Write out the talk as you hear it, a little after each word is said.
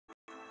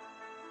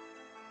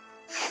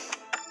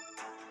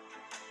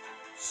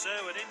So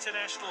an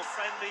international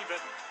friendly, but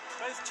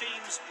both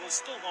teams will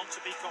still want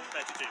to be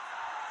competitive.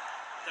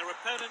 Their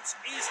opponents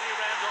easily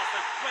round off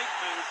a great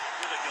move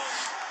with a goal.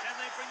 Can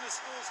they bring the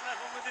scores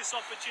level with this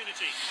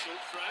opportunity?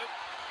 Short throw.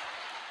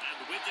 And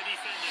with the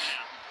defender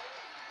now.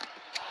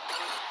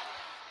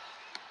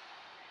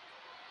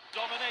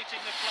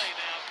 Dominating the play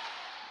now.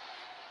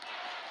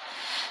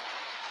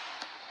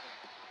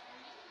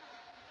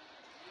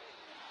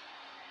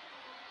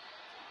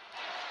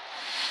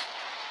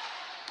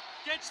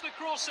 Gets the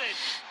cross in.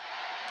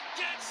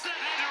 Gets the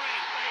header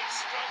in. They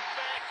struck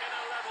back and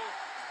a level.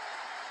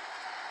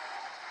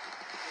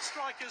 The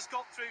strikers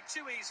got through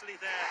too easily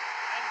there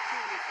and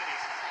coolly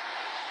finished.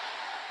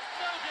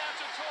 No doubt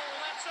at all,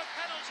 that's a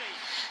penalty.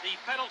 The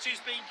penalty's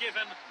been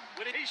given.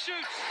 He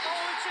shoots.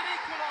 Oh, it's an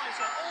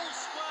equaliser. All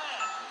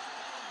square.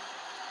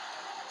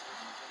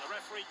 And the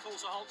referee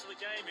calls a halt to the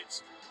game. It's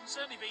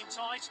certainly been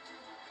tight.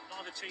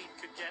 Neither team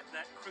could get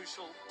that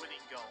crucial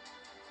winning goal.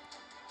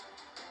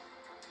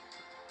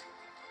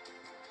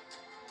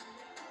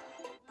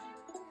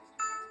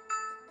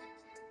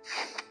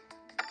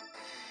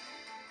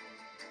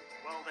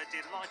 Well, they're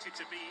delighted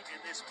to be in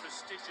this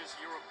prestigious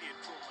European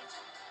tournament.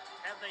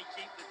 Can they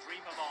keep the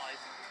dream alive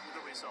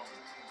with a result?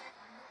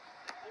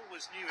 They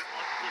always knew it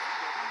might be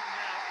difficult, but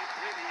now it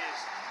really is.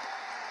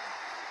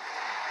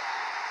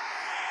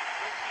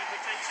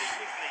 Goalkeeper takes it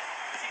quickly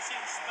as he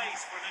sees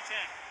space for an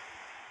attack.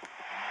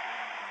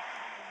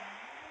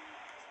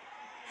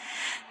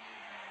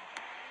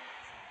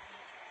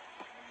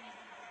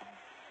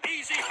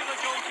 Easy for the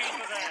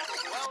goalkeeper there.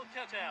 Well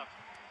cut out.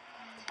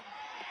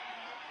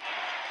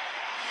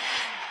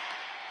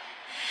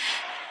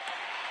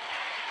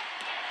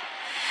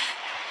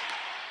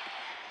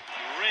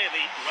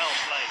 Really well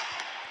played.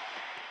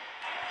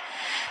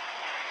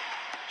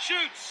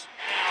 Shoots.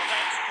 Now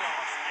that's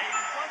class. A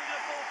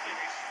wonderful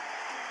finish.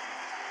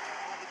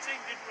 Well, the team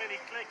didn't really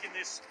click in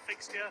this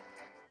fixture.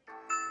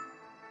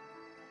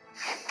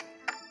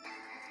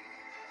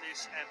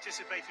 This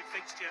anticipated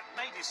fixture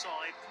may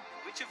decide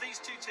which of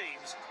these two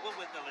teams will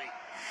win the league.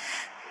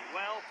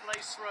 Well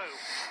placed throw.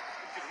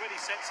 It could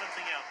really set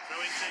something up.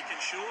 Throwing taken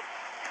short.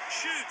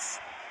 Shoots.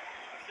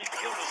 I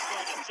think Gilmer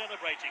started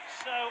celebrating.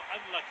 So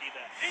unlucky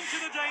there.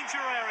 Into the danger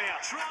area.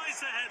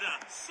 Tries the header.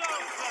 So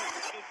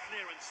close. Good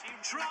clearance. He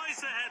tries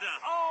the header.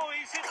 Oh,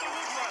 he's hit the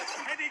woodwork.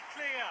 Headed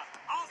clear.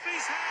 Off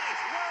his head.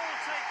 Well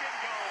taken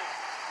goal.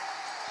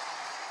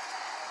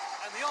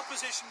 And the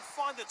opposition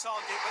find the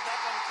target, but that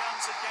one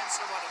comes against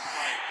the run of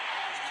play.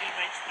 His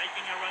teammates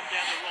making a run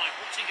down the right.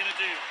 What's he going to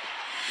do?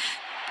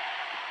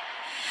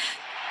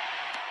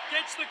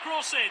 Gets the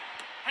cross in.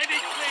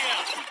 Headed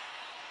clear.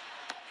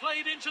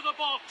 Played into the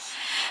box.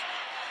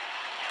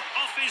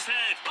 Off his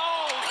head.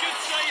 Oh, good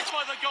save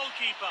by the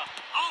goalkeeper.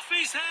 Off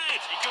his head.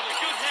 He got a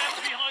good hand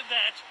behind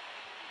that.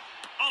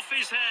 Off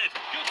his head.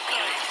 Good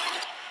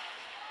save.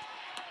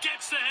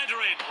 Gets the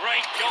header in.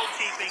 Great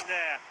goalkeeping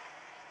there.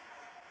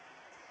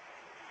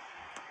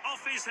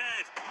 Off his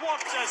head.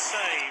 What a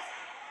save.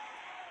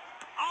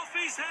 Off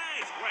his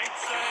head. Great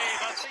save.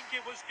 I think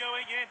it was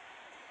going in.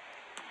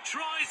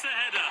 Tries the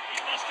header.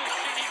 He must have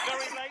seen it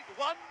very late.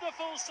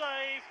 Wonderful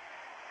save.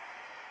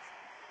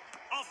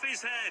 Off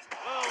his head.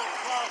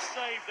 World-class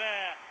save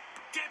there.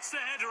 Gets the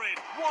header in.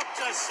 What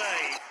a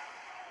save.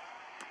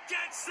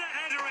 Gets the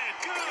header in.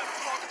 Good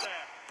block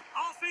there.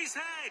 Off his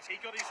head. He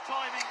got his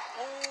timing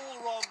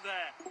all wrong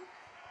there.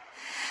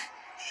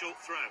 Short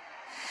throw.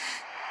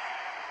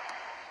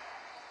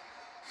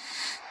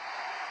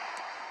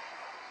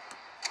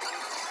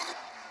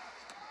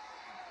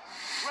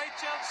 Great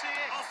chance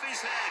here. Off his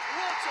head.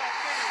 What a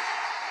finish.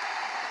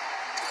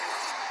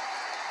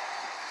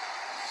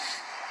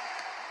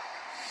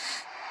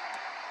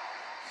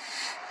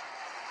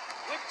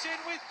 Whipped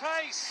in with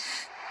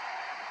pace.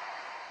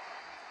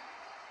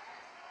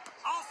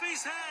 Off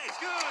his head.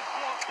 Good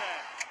block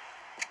there.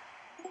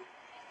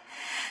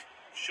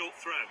 Short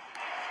throw.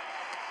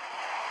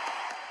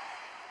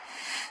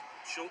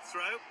 Short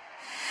throw.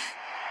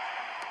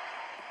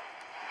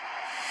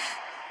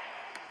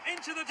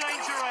 Into the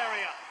danger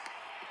area.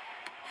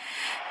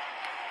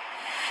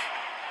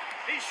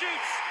 He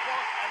shoots.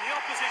 And the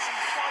opposition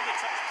find the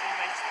touch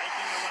teammates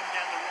making a run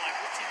down the right.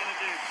 What's he going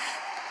to do?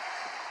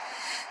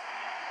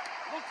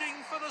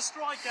 Looking for the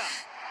striker.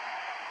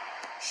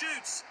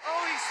 Shoots.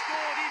 Oh, he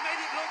scored. He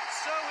made it look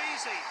so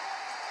easy.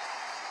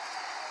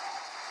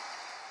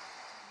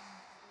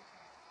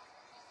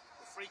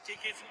 The free kick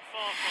isn't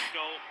far from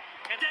goal.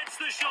 And gets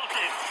the shot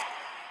in.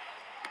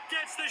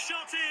 Gets the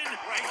shot in.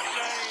 Great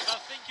save. I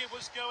think it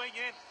was going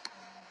in.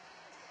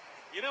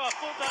 You know, I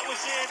thought that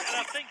was in, and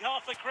I think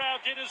half the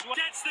crowd did as well.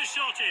 Gets the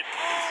shot in.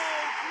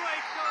 Oh,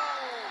 great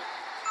goal.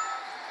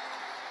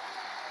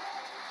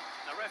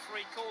 The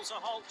referee calls a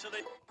halt to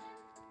the...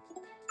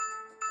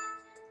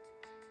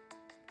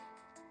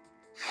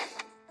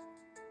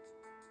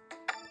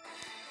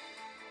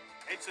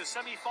 It's the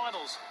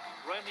semi-finals.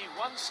 We're only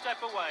one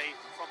step away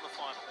from the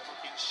final. They're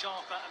looking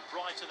sharper and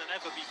brighter than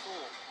ever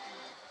before.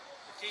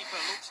 The keeper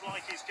looks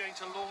like he's going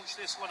to launch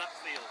this one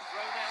upfield.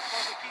 Thrown out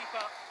by the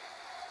keeper.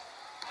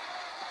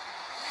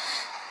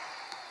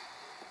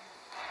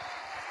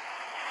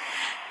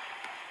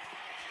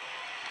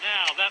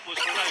 that was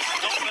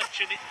close. Not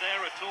mention it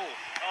there at all.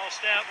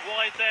 Passed out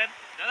wide then.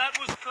 Now that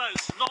was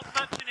close. Not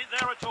mention it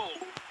there at all.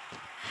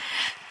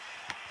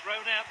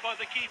 Thrown out by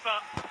the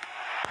keeper.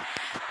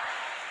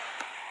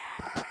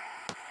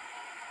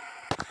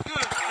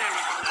 Good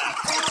clearance now.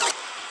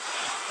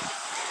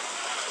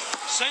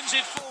 Sends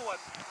it forward.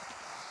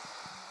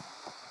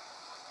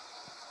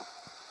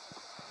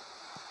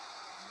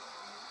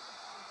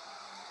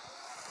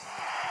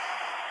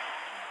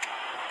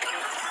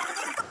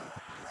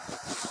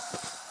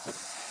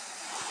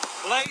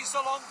 Plays the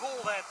long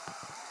ball then.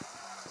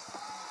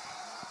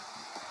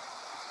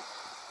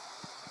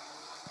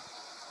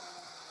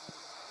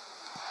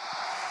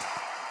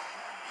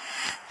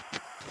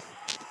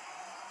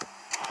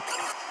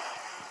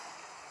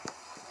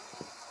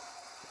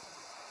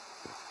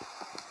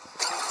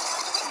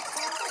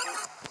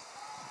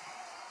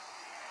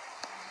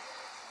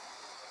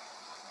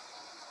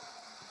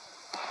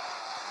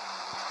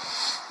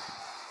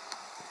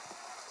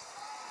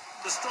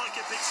 The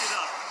striker picks it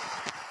up.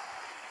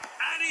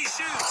 And he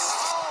shoots.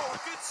 Oh,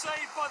 good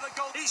save by the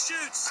goal. He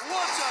shoots.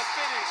 What a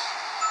finish.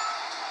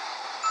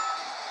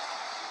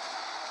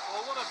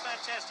 Well, what a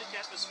fantastic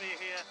atmosphere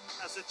here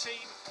as the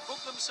team book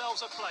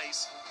themselves a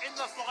place in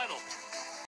the final.